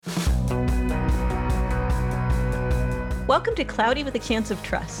Welcome to Cloudy with a Chance of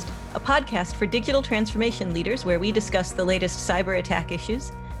Trust, a podcast for digital transformation leaders where we discuss the latest cyber attack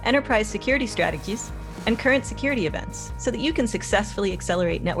issues, enterprise security strategies, and current security events so that you can successfully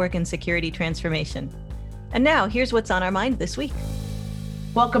accelerate network and security transformation. And now, here's what's on our mind this week.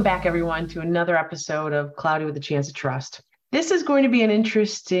 Welcome back, everyone, to another episode of Cloudy with a Chance of Trust. This is going to be an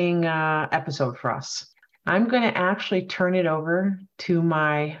interesting episode for us. I'm going to actually turn it over to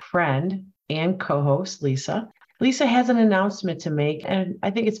my friend and co-host, Lisa. Lisa has an announcement to make, and I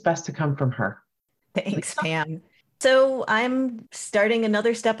think it's best to come from her. Thanks, Pam. So I'm starting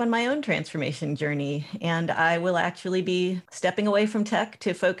another step on my own transformation journey, and I will actually be stepping away from tech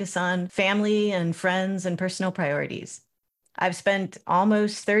to focus on family and friends and personal priorities. I've spent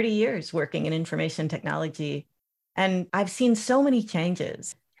almost 30 years working in information technology, and I've seen so many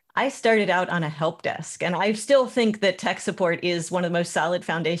changes. I started out on a help desk, and I still think that tech support is one of the most solid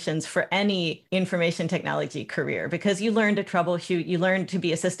foundations for any information technology career because you learn to troubleshoot, you learn to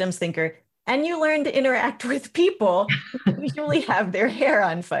be a systems thinker, and you learn to interact with people who usually have their hair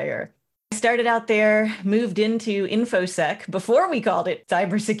on fire. I started out there, moved into InfoSec before we called it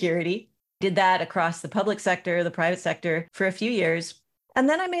cybersecurity, did that across the public sector, the private sector for a few years. And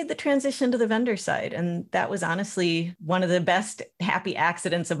then I made the transition to the vendor side. And that was honestly one of the best happy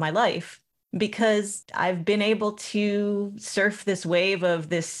accidents of my life because I've been able to surf this wave of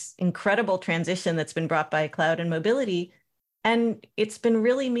this incredible transition that's been brought by cloud and mobility. And it's been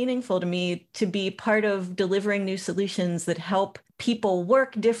really meaningful to me to be part of delivering new solutions that help people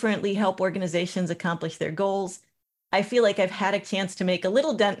work differently, help organizations accomplish their goals. I feel like I've had a chance to make a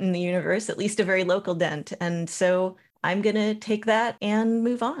little dent in the universe, at least a very local dent. And so I'm going to take that and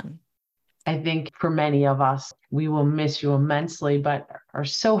move on. I think for many of us, we will miss you immensely, but are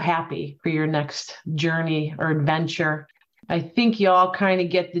so happy for your next journey or adventure. I think y'all kind of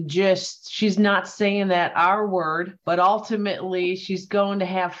get the gist. She's not saying that R word, but ultimately she's going to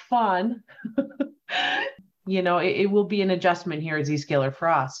have fun. You know, it will be an adjustment here at Zscaler for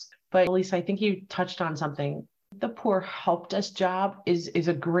us. But Lisa, I think you touched on something. The poor help desk job is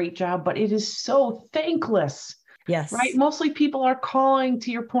a great job, but it is so thankless. Yes. Right. Mostly people are calling,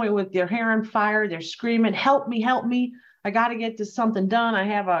 to your point, with their hair on fire. They're screaming, help me, help me. I got to get this something done. I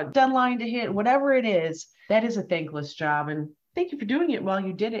have a deadline to hit, whatever it is. That is a thankless job. And thank you for doing it while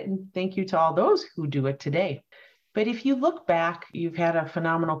you did it. And thank you to all those who do it today. But if you look back, you've had a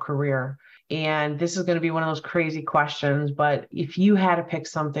phenomenal career. And this is going to be one of those crazy questions. But if you had to pick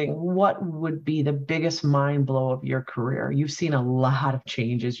something, what would be the biggest mind blow of your career? You've seen a lot of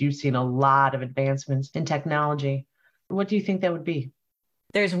changes. You've seen a lot of advancements in technology. What do you think that would be?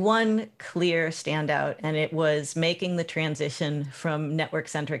 There's one clear standout, and it was making the transition from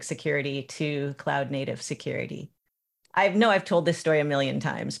network-centric security to cloud-native security. I know I've told this story a million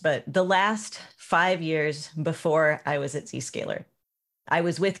times, but the last 5 years before I was at Zscaler, I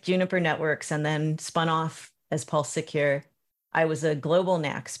was with Juniper Networks and then spun off as Pulse Secure. I was a global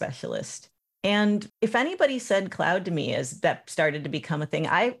NAC specialist. And if anybody said cloud to me as that started to become a thing,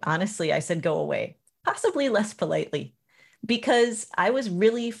 I said, go away, possibly less politely, because I was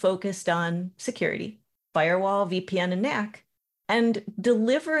really focused on security, firewall, VPN, and NAC. And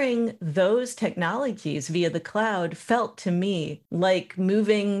delivering those technologies via the cloud felt to me like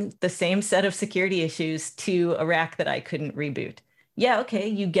moving the same set of security issues to a rack that I couldn't reboot. Yeah, okay,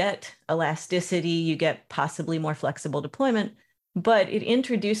 you get elasticity, you get possibly more flexible deployment, but it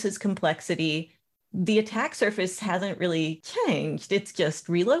introduces complexity. The attack surface hasn't really changed, it's just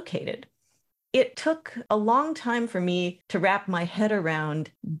relocated. It took a long time for me to wrap my head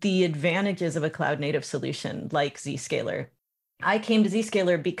around the advantages of a cloud-native solution like Zscaler. I came to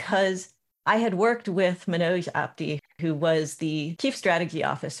Zscaler because I had worked with Manoj Apte, who was the chief strategy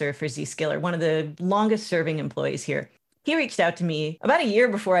officer for Zscaler, one of the longest serving employees here. He reached out to me about a year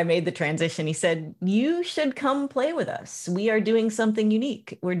before I made the transition. He said, you should come play with us. We are doing something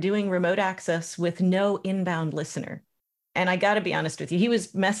unique. We're doing remote access with no inbound listener. And I got to be honest with you, he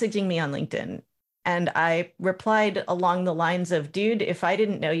was messaging me on LinkedIn. And I replied along the lines of, dude, if I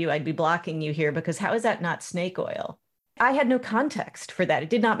didn't know you, I'd be blocking you here because how is that not snake oil? I had no context for that. It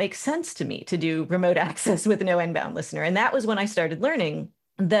did not make sense to me to do remote access with no inbound listener. And that was when I started learning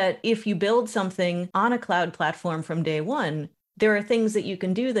that if you build something on a cloud platform from day one, there are things that you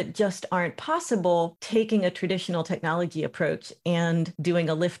can do that just aren't possible taking a traditional technology approach and doing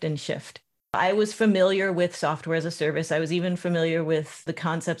a lift and shift. I was familiar with software as a service. I was even familiar with the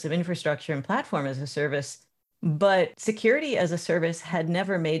concepts of infrastructure and platform as a service, but security as a service had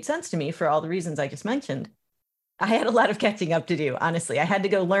never made sense to me for all the reasons I just mentioned. I had a lot of catching up to do, honestly. I had to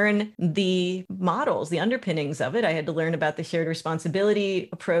go learn the models, the underpinnings of it. I had to learn about the shared responsibility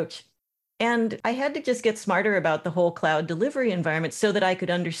approach. And I had to just get smarter about the whole cloud delivery environment so that I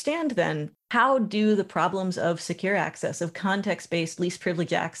could understand then, how do the problems of secure access, of context-based least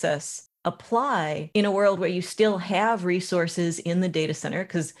privilege access apply in a world where you still have resources in the data center?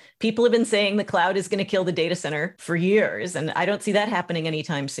 Because people have been saying the cloud is going to kill the data center for years, and I don't see that happening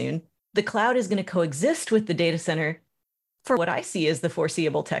anytime soon. The cloud is going to coexist with the data center for what I see as the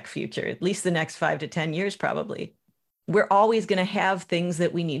foreseeable tech future, at least the next 5 to 10 years, probably. We're always going to have things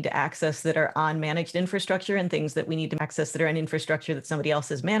that we need to access that are on managed infrastructure and things that we need to access that are on infrastructure that somebody else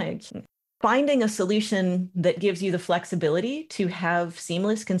has managed. Finding a solution that gives you the flexibility to have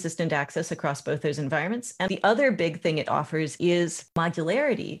seamless, consistent access across both those environments. And the other big thing it offers is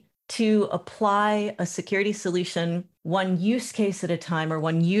modularity, to apply a security solution one use case at a time, or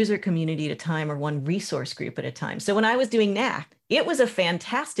one user community at a time, or one resource group at a time. So when I was doing NAC, it was a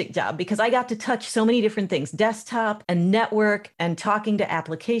fantastic job because I got to touch so many different things, desktop and network and talking to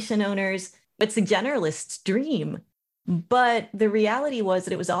application owners. It's a generalist's dream. But the reality was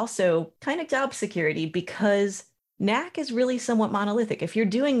that it was also kind of job security because NAC is really somewhat monolithic. If you're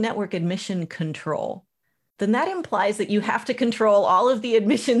doing network admission control, then that implies that you have to control all of the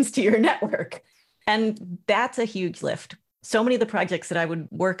admissions to your network. And that's a huge lift. So many of the projects that I would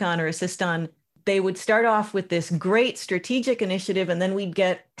work on or assist on, they would start off with this great strategic initiative, and then we'd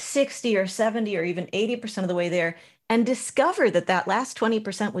get 60 or 70 or even 80% of the way there and discover that that last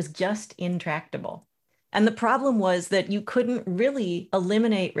 20% was just intractable. And the problem was that you couldn't really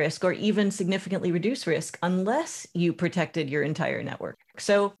eliminate risk or even significantly reduce risk unless you protected your entire network.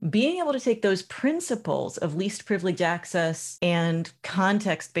 So being able to take those principles of least privilege access and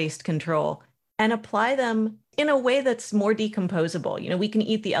context-based control and apply them in a way that's more decomposable. You know, we can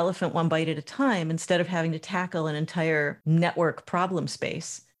eat the elephant one bite at a time instead of having to tackle an entire network problem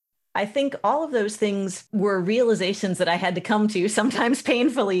space. I think all of those things were realizations that I had to come to, sometimes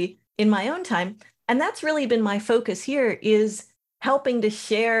painfully, in my own time. And that's really been my focus here, is helping to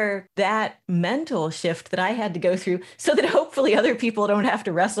share that mental shift that I had to go through so that hopefully other people don't have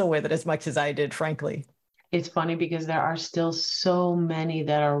to wrestle with it as much as I did, frankly. It's funny because there are still so many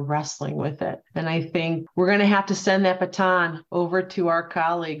that are wrestling with it. And I think we're going to have to send that baton over to our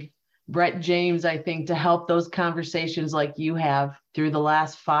colleague, Brett James, I think, to help those conversations like you have through the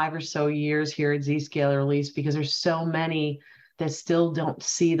last 5 or so years here at Zscaler Release, because there's so many that still don't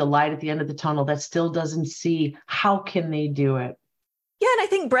see the light at the end of the tunnel, that still doesn't see how can they do it. Yeah, and I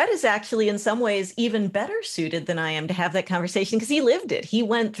think Brett is actually in some ways even better suited than I am to have that conversation because he lived it. He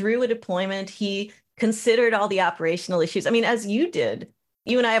went through a deployment. He considered all the operational issues. I mean, as you did,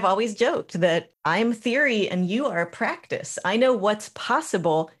 you and I have always joked that I'm theory and you are practice. I know what's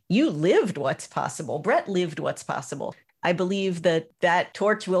possible. You lived what's possible. Brett lived what's possible. I believe that that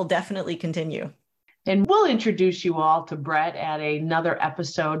torch will definitely continue. And we'll introduce you all to Brett at another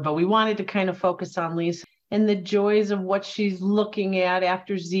episode, but we wanted to kind of focus on Lisa and the joys of what she's looking at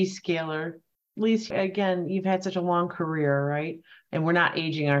after Zscaler. Lisa, again, you've had such a long career, right? And we're not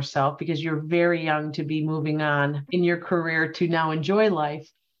aging ourselves because you're very young to be moving on in your career to now enjoy life.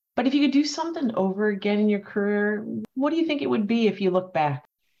 But if you could do something over again in your career, what do you think it would be if you look back?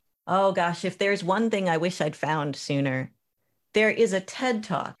 Oh gosh, if there's one thing I wish I'd found sooner, there is a TED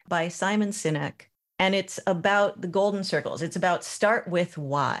Talk by Simon Sinek, and it's about the golden circles. It's about start with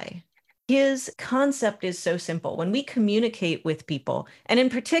why. His concept is so simple. When we communicate with people, and in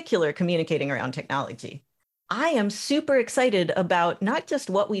particular, communicating around technology, I am super excited about not just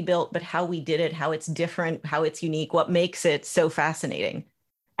what we built, but how we did it, how it's different, how it's unique, what makes it so fascinating.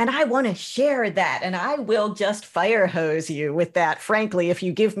 And I want to share that. And I will just fire hose you with that, frankly, if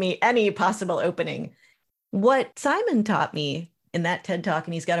you give me any possible opening. What Simon taught me in that TED Talk,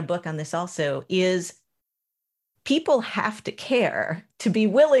 and he's got a book on this also, is people have to care to be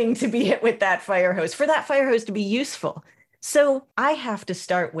willing to be hit with that fire hose, for that fire hose to be useful. So I have to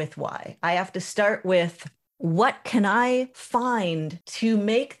start with why. I have to start with, what can I find to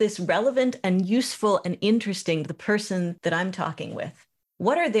make this relevant and useful and interesting to the person that I'm talking with?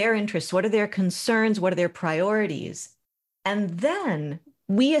 What are their interests? What are their concerns? What are their priorities? And then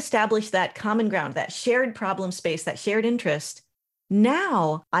we establish that common ground, that shared problem space, that shared interest.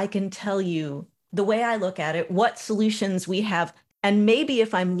 Now I can tell you the way I look at it, what solutions we have. And maybe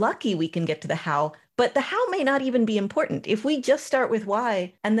if I'm lucky, we can get to the how, but the how may not even be important. If we just start with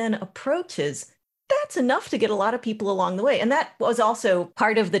why and then approaches, that's enough to get a lot of people along the way. And that was also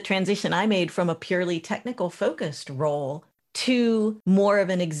part of the transition I made from a purely technical focused role to more of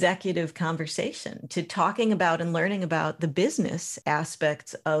an executive conversation, to talking about and learning about the business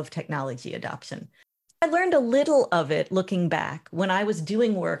aspects of technology adoption. I learned a little of it looking back when I was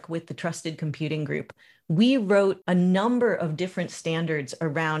doing work with the Trusted Computing Group, we wrote a number of different standards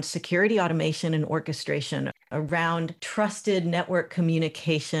around security automation and orchestration, around trusted network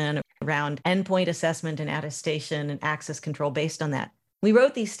communication, around endpoint assessment and attestation and access control based on that. We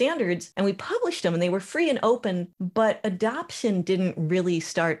wrote these standards and we published them and they were free and open, but adoption didn't really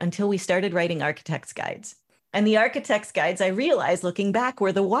start until we started writing architect's guides. And the architect's guides, I realized looking back,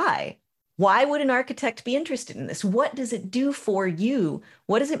 were the why. Why would an architect be interested in this? What does it do for you?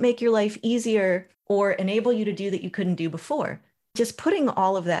 What does it make your life easier or enable you to do that you couldn't do before? Just putting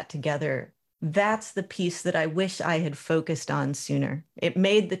all of that together, that's the piece that I wish I had focused on sooner. It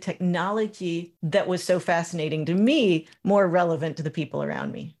made the technology that was so fascinating to me more relevant to the people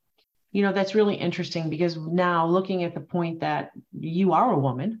around me. That's really interesting because now looking at the point that you are a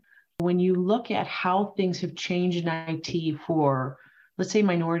woman, when you look at how things have changed in IT for, let's say,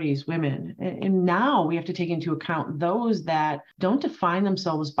 minorities, women, and now we have to take into account those that don't define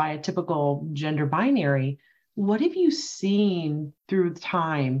themselves by a typical gender binary. What have you seen through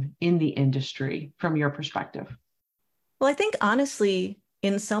time in the industry from your perspective? Well, I think honestly,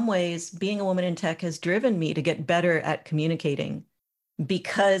 in some ways, being a woman in tech has driven me to get better at communicating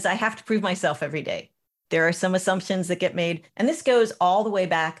because I have to prove myself every day. There are some assumptions that get made, and this goes all the way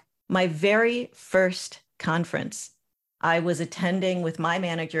back. My very first conference, I was attending with my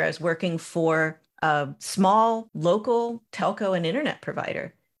manager. I was working for a small local telco and internet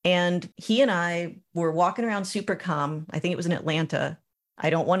provider. And he and I were walking around Supercom. I think it was in Atlanta.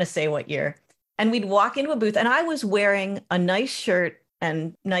 I don't want to say what year. And we'd walk into a booth and I was wearing a nice shirt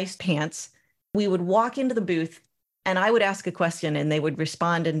and nice pants. We would walk into the booth and I would ask a question and they would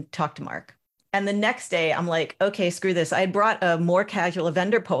respond and talk to Mark. And the next day I'm like, okay, screw this. I had brought a more casual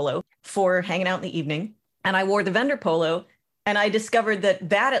vendor polo for hanging out in the evening. And I wore the vendor polo and I discovered that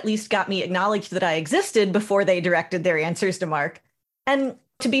that at least got me acknowledged that I existed before they directed their answers to Mark. And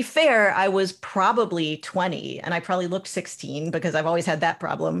to be fair, I was probably 20 and I probably looked 16 because I've always had that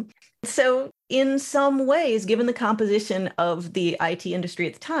problem. So in some ways, given the composition of the IT industry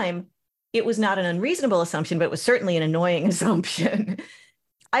at the time, it was not an unreasonable assumption, but it was certainly an annoying assumption.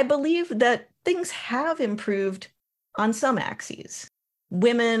 I believe that things have improved on some axes.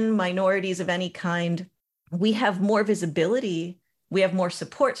 Women, minorities of any kind, we have more visibility. We have more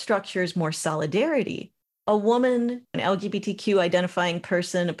support structures, more solidarity. A woman, an LGBTQ identifying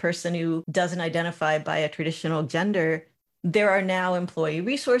person, a person who doesn't identify by a traditional gender, there are now employee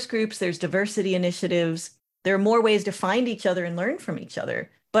resource groups, there's diversity initiatives. There are more ways to find each other and learn from each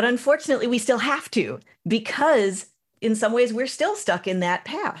other. But unfortunately, we still have to, because in some ways, we're still stuck in that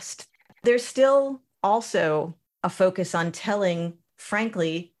past. There's still also a focus on telling,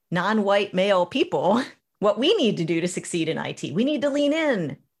 frankly, non-white male people what we need to do to succeed in IT. We need to lean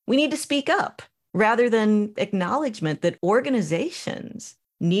in. We need to speak up, rather than acknowledgement that organizations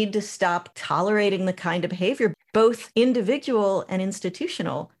need to stop tolerating the kind of behavior, both individual and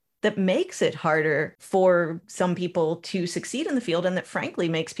institutional, that makes it harder for some people to succeed in the field and that frankly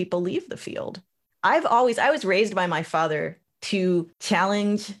makes people leave the field. I was raised by my father to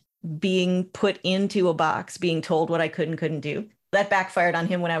challenge being put into a box, being told what I could and couldn't do. That backfired on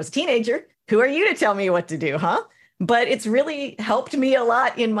him when I was a teenager. Who are you to tell me what to do, huh? But it's really helped me a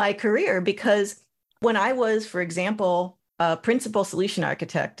lot in my career because when I was, for example, a principal solution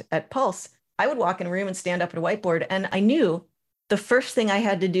architect at Pulse, I would walk in a room and stand up at a whiteboard, and I knew the first thing I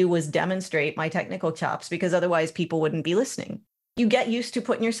had to do was demonstrate my technical chops because otherwise people wouldn't be listening. You get used to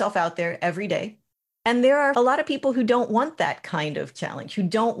putting yourself out there every day. And there are a lot of people who don't want that kind of challenge, who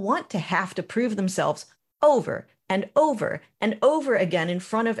don't want to have to prove themselves over and over and over again in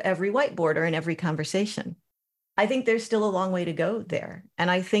front of every whiteboard or in every conversation. I think there's still a long way to go there.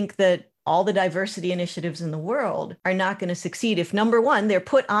 And I think that all the diversity initiatives in the world are not going to succeed if, number one, they're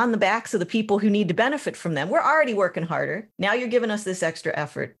put on the backs of the people who need to benefit from them. We're already working harder. Now you're giving us this extra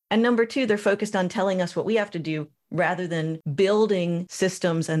effort. And number two, they're focused on telling us what we have to do rather than building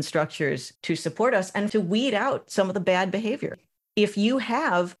systems and structures to support us and to weed out some of the bad behavior. If you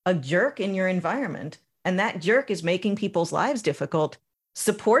have a jerk in your environment and that jerk is making people's lives difficult,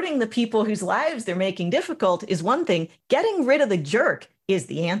 supporting the people whose lives they're making difficult is one thing. Getting rid of the jerk is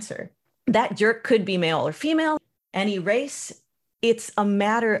the answer. That jerk could be male or female, any race. It's a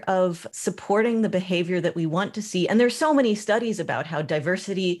matter of supporting the behavior that we want to see. And there's so many studies about how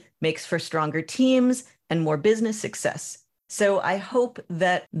diversity makes for stronger teams and more business success. So I hope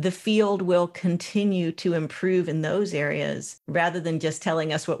that the field will continue to improve in those areas rather than just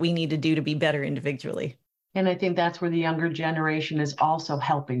telling us what we need to do to be better individually. And I think that's where the younger generation is also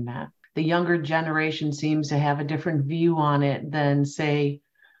helping that. The younger generation seems to have a different view on it than, say,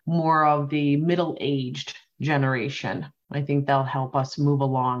 more of the middle-aged generation. I think they'll help us move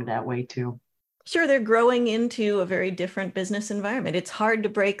along that way too. Sure, they're growing into a very different business environment. It's hard to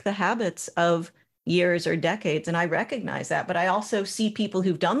break the habits of years or decades, and I recognize that. But I also see people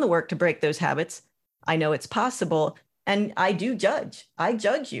who've done the work to break those habits. I know it's possible, and I do judge. I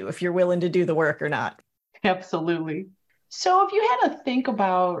judge you if you're willing to do the work or not. Absolutely. So, if you had to think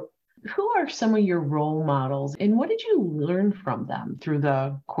about who are some of your role models and what did you learn from them through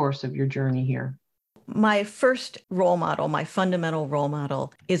the course of your journey here? My first role model, my fundamental role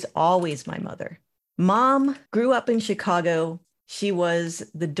model, is always my mother. Mom grew up in Chicago. She was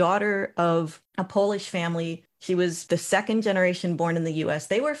the daughter of a Polish family. She was the second generation born in the US.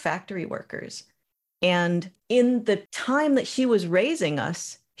 They were factory workers. And in the time that she was raising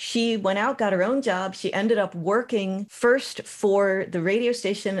us, she went out, got her own job. She ended up working first for the radio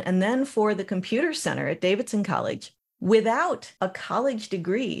station and then for the computer center at Davidson College. Without a college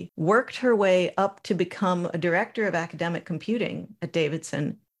degree, worked her way up to become a director of academic computing at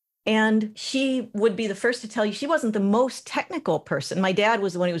Davidson. And she would be the first to tell you she wasn't the most technical person. My dad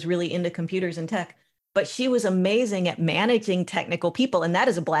was the one who was really into computers and tech, but she was amazing at managing technical people, and that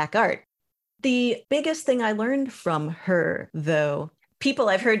is a black art. The biggest thing I learned from her, though, people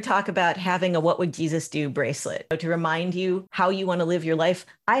I've heard talk about having a "What Would Jesus Do" bracelet to remind you how you want to live your life.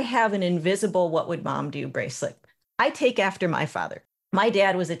 I have an invisible "What Would Mom Do" bracelet. I take after my father. My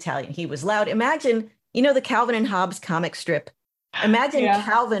dad was Italian. He was loud. Imagine, the Calvin and Hobbes comic strip. Imagine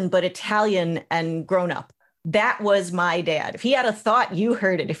Calvin, but Italian and grown up. That was my dad. If he had a thought, you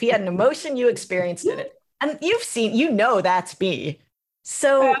heard it. If he had an emotion, you experienced it. And that's me.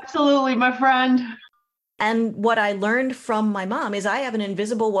 So absolutely, my friend. And what I learned from my mom is I have an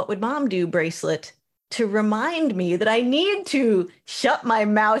invisible "What Would Mom Do" bracelet to remind me that I need to shut my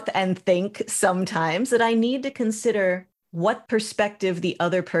mouth and think sometimes, that I need to consider what perspective the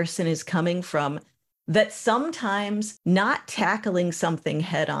other person is coming from, that sometimes not tackling something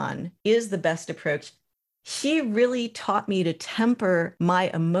head on is the best approach. She really taught me to temper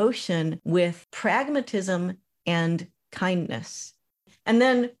my emotion with pragmatism and kindness. And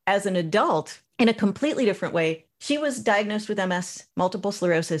then as an adult, in a completely different way, she was diagnosed with MS, multiple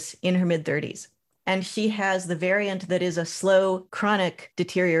sclerosis, in her mid-30s. And she has the variant that is a slow, chronic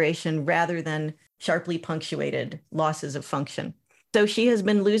deterioration rather than sharply punctuated losses of function. So she has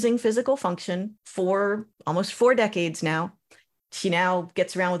been losing physical function for almost 4 decades now. She now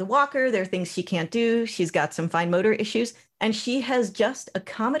gets around with a walker. There are things she can't do. She's got some fine motor issues, and she has just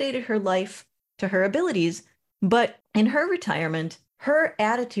accommodated her life to her abilities. But in her retirement, her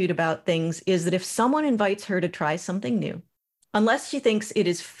attitude about things is that if someone invites her to try something new, unless she thinks it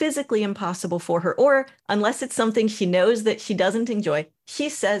is physically impossible for her, or unless it's something she knows that she doesn't enjoy, she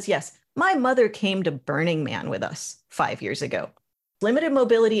says, yes. My mother came to Burning Man with us 5 years ago. Limited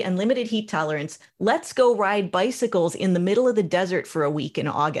mobility and limited heat tolerance. Let's go ride bicycles in the middle of the desert for a week in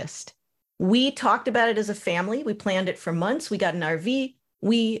August. We talked about it as a family. We planned it for months. We got an RV.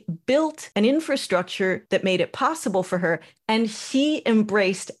 We built an infrastructure that made it possible for her, and she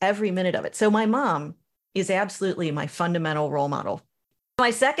embraced every minute of it. So my mom is absolutely my fundamental role model.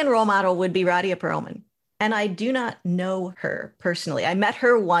 My second role model would be Radia Perlman. And I do not know her personally. I met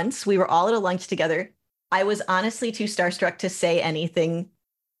her once. We were all at a lunch together. I was honestly too starstruck to say anything.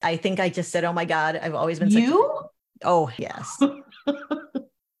 I think I just said, oh my God, I've always been Oh, yes.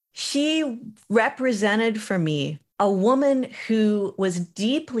 She represented for me a woman who was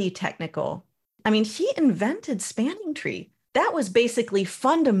deeply technical. I mean, she invented Spanning Tree. That was basically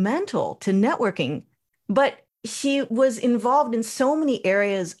fundamental to networking. But she was involved in so many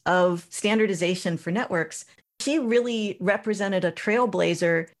areas of standardization for networks. She really represented a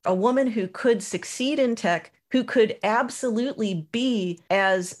trailblazer, a woman who could succeed in tech, who could absolutely be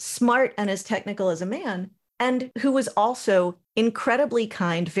as smart and as technical as a man, and who was also incredibly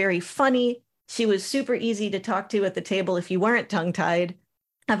kind, very funny. She was super easy to talk to at the table if you weren't tongue-tied.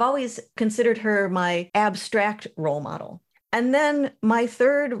 I've always considered her my abstract role model. And then my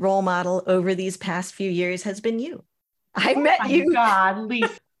third role model over these past few years has been you. I met you. God,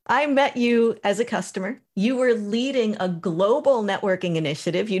 Lisa. I met you as a customer. You were leading a global networking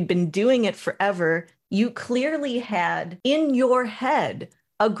initiative. You'd been doing it forever. You clearly had in your head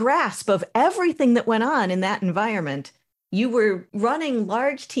a grasp of everything that went on in that environment. You were running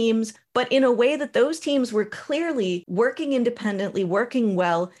large teams, but in a way that those teams were clearly working independently, working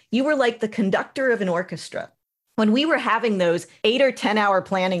well. You were like the conductor of an orchestra. When we were having those 8 or 10-hour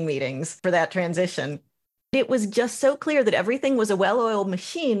planning meetings for that transition, it was just so clear that everything was a well-oiled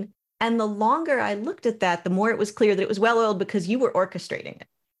machine. And the longer I looked at that, the more it was clear that it was well-oiled because you were orchestrating it.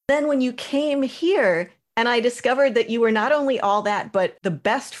 Then when you came here and I discovered that you were not only all that, but the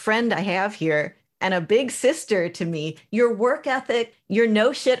best friend I have here and a big sister to me, your work ethic, your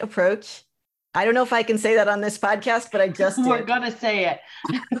no shit approach, I don't know if I can say that on this podcast, but I just did. We're going to say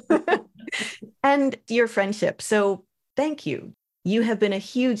it. And your friendship. So thank you. You have been a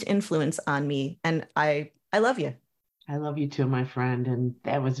huge influence on me, and I love you. I love you too, my friend. And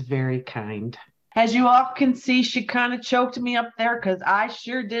that was very kind. As you all can see, she kind of choked me up there because I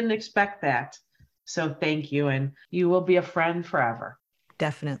sure didn't expect that. So thank you. And you will be a friend forever.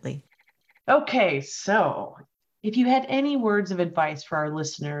 Definitely. Okay, so if you had any words of advice for our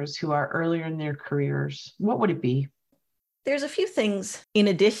listeners who are earlier in their careers, what would it be? There's a few things in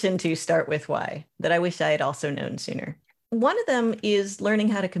addition to start with why that I wish I had also known sooner. One of them is learning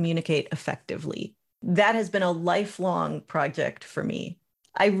how to communicate effectively. That has been a lifelong project for me.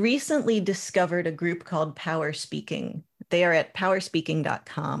 I recently discovered a group called Power Speaking. They are at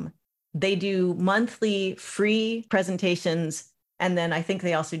powerspeaking.com. They do monthly free presentations, and then I think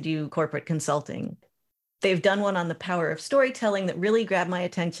they also do corporate consulting. They've done one on the power of storytelling that really grabbed my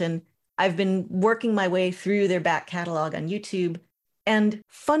attention. I've been working my way through their back catalog on YouTube. And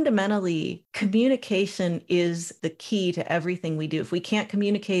fundamentally, communication is the key to everything we do. If we can't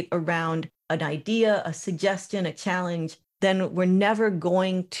communicate around an idea, a suggestion, a challenge, then we're never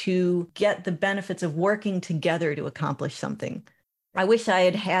going to get the benefits of working together to accomplish something. I wish I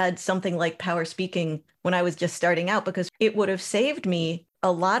had had something like Power Speaking when I was just starting out, because it would have saved me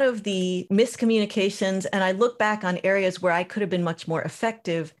a lot of the miscommunications. And I look back on areas where I could have been much more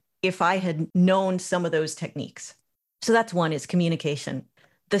effective if I had known some of those techniques. So that's one, is communication.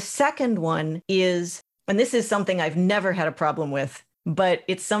 The second one is, and this is something I've never had a problem with, but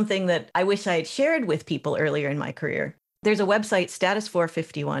it's something that I wish I had shared with people earlier in my career. There's a website, Status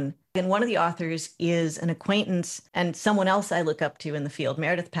 451, and one of the authors is an acquaintance and someone else I look up to in the field,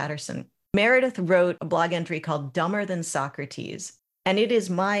 Meredith Patterson. Meredith wrote a blog entry called Dumber Than Socrates, and it is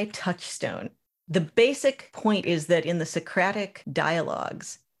my touchstone. The basic point is that in the Socratic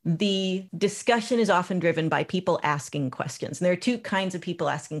dialogues, the discussion is often driven by people asking questions. And there are two kinds of people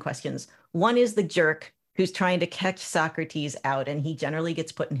asking questions. One is the jerk who's trying to catch Socrates out, and he generally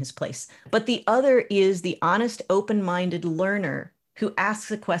gets put in his place. But the other is the honest, open-minded learner who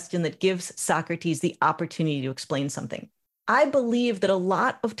asks a question that gives Socrates the opportunity to explain something. I believe that a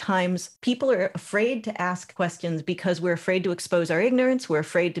lot of times people are afraid to ask questions because we're afraid to expose our ignorance, we're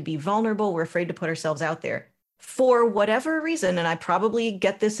afraid to be vulnerable, we're afraid to put ourselves out there. For whatever reason, and I probably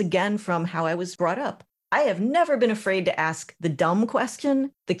get this again from how I was brought up, I have never been afraid to ask the dumb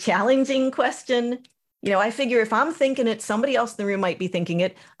question, the challenging question. You know, I figure if I'm thinking it, somebody else in the room might be thinking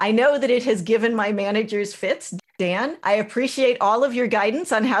it. I know that it has given my managers fits. Dan, I appreciate all of your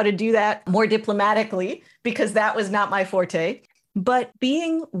guidance on how to do that more diplomatically, because that was not my forte. But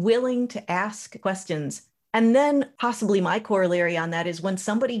being willing to ask questions. And then possibly my corollary on that is when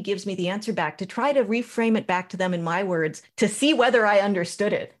somebody gives me the answer back, to try to reframe it back to them in my words to see whether I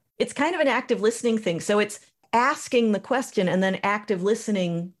understood it. It's kind of an active listening thing. So it's asking the question and then active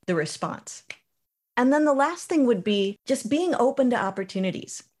listening the response. And then the last thing would be just being open to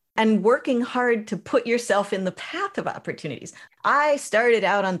opportunities and working hard to put yourself in the path of opportunities. I started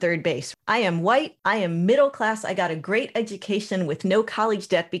out on third base. I am white. I am middle class. I got a great education with no college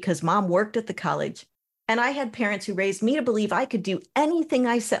debt because mom worked at the college. And I had parents who raised me to believe I could do anything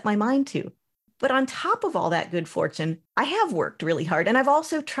I set my mind to. But on top of all that good fortune, I have worked really hard. And I've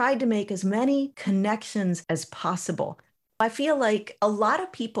also tried to make as many connections as possible. I feel like a lot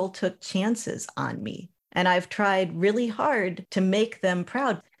of people took chances on me, and I've tried really hard to make them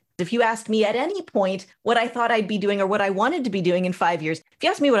proud. If you asked me at any point what I thought I'd be doing or what I wanted to be doing in 5 years, if you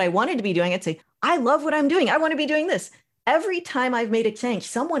asked me what I wanted to be doing, I'd say, I love what I'm doing. I want to be doing this. Every time I've made a change,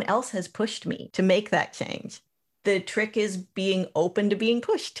 someone else has pushed me to make that change. The trick is being open to being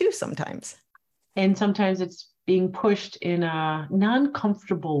pushed too sometimes. And sometimes it's being pushed in a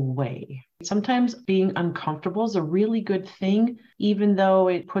non-comfortable way. Sometimes being uncomfortable is a really good thing, even though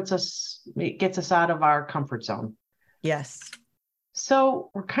it gets us out of our comfort zone. Yes.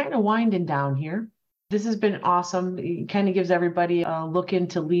 So we're kind of winding down here. This has been awesome. It kind of gives everybody a look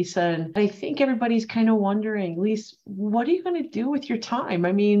into Lisa. And I think everybody's kind of wondering, Lisa, what are you going to do with your time?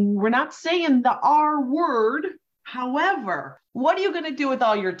 I mean, we're not saying the R word. However, what are you going to do with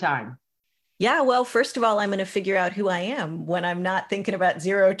all your time? Yeah, well, first of all, I'm going to figure out who I am when I'm not thinking about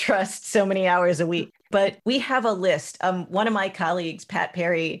zero trust so many hours a week. But we have a list. One of my colleagues, Pat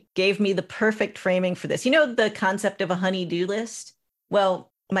Perry, gave me the perfect framing for this. You know, the concept of a honey-do list?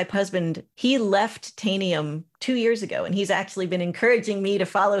 Well, my husband, he left Tanium 2 years ago, and he's actually been encouraging me to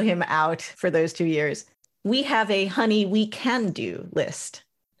follow him out for those 2 years. We have a honey we can do list.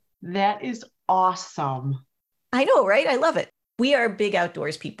 That is awesome. I know, right? I love it. We are big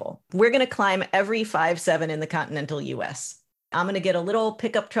outdoors people. We're going to climb every 5-7 in the continental US. I'm going to get a little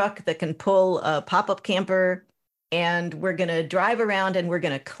pickup truck that can pull a pop-up camper, and we're going to drive around and we're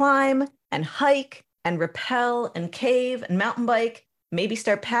going to climb and hike and rappel and cave and mountain bike, maybe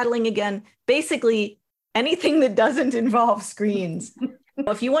start paddling again. Basically, anything that doesn't involve screens.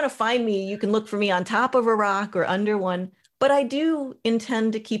 If you want to find me, you can look for me on top of a rock or under one. But I do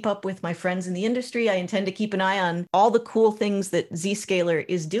intend to keep up with my friends in the industry. I intend to keep an eye on all the cool things that Zscaler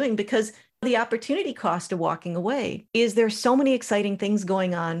is doing, because the opportunity cost of walking away is there's so many exciting things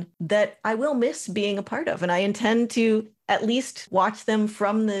going on that I will miss being a part of. And I intend to at least watch them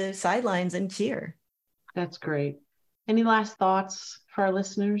from the sidelines and cheer. That's great. Any last thoughts for our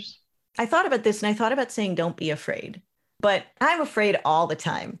listeners? I thought about this, and I thought about saying, don't be afraid. But I'm afraid all the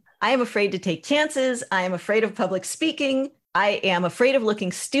time. I am afraid to take chances. I am afraid of public speaking. I am afraid of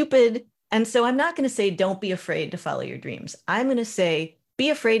looking stupid. And so I'm not going to say, don't be afraid to follow your dreams. I'm going to say,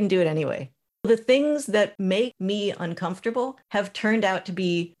 be afraid and do it anyway. The things that make me uncomfortable have turned out to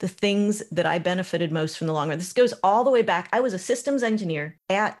be the things that I benefited most from the long run. This goes all the way back. I was a systems engineer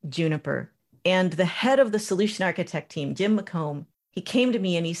at Juniper, and the head of the solution architect team, Jim McComb, he came to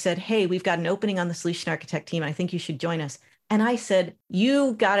me and he said, hey, we've got an opening on the solution architect team. I think you should join us. And I said,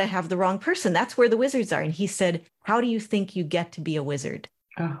 you got to have the wrong person. That's where the wizards are. And he said, how do you think you get to be a wizard?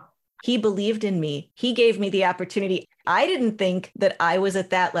 Oh. He believed in me. He gave me the opportunity. I didn't think that I was at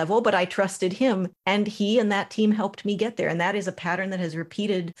that level, but I trusted him. And he and that team helped me get there. And that is a pattern that has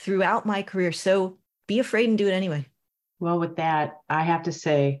repeated throughout my career. So be afraid and do it anyway. Well, with that, I have to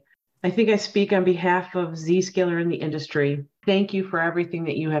say, I think I speak on behalf of Zscaler in the industry. Thank you for everything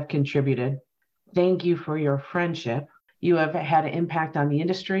that you have contributed. Thank you for your friendship. You have had an impact on the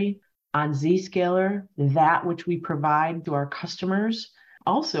industry, on Zscaler, that which we provide to our customers,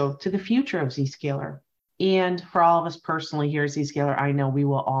 also to the future of Zscaler. And for all of us personally here at Zscaler, I know we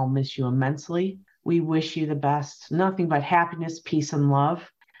will all miss you immensely. We wish you the best, nothing but happiness, peace, and love.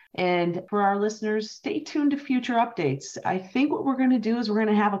 And for our listeners, stay tuned to future updates. I think what we're going to do is we're going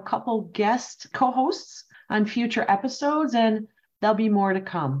to have a couple guest co-hosts on future episodes, and there'll be more to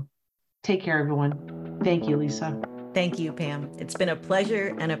come. Take care, everyone. Thank you, Lisa. Thank you, Pam. It's been a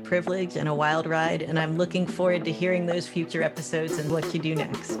pleasure and a privilege and a wild ride, and I'm looking forward to hearing those future episodes and what you do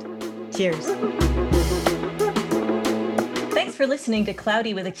next. Cheers. Thanks for listening to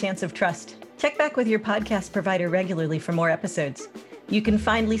Cloudy with a Chance of Trust. Check back with your podcast provider regularly for more episodes. You can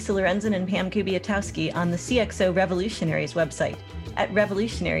find Lisa Lorenzen and Pam Kubiatowski on the CXO Revolutionaries website at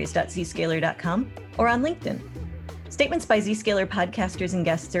revolutionaries.zscaler.com or on LinkedIn. Statements by Zscaler podcasters and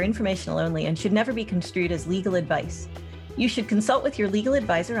guests are informational only and should never be construed as legal advice. You should consult with your legal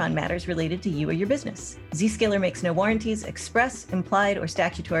advisor on matters related to you or your business. Zscaler makes no warranties, express, implied, or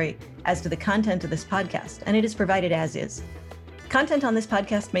statutory as to the content of this podcast, and it is provided as is. Content on this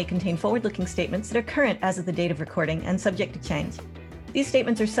podcast may contain forward-looking statements that are current as of the date of recording and subject to change. These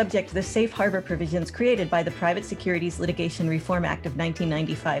statements are subject to the safe harbor provisions created by the Private Securities Litigation Reform Act of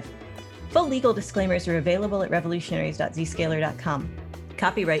 1995. Full legal disclaimers are available at revolutionaries.zscaler.com.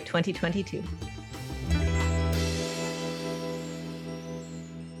 Copyright 2022.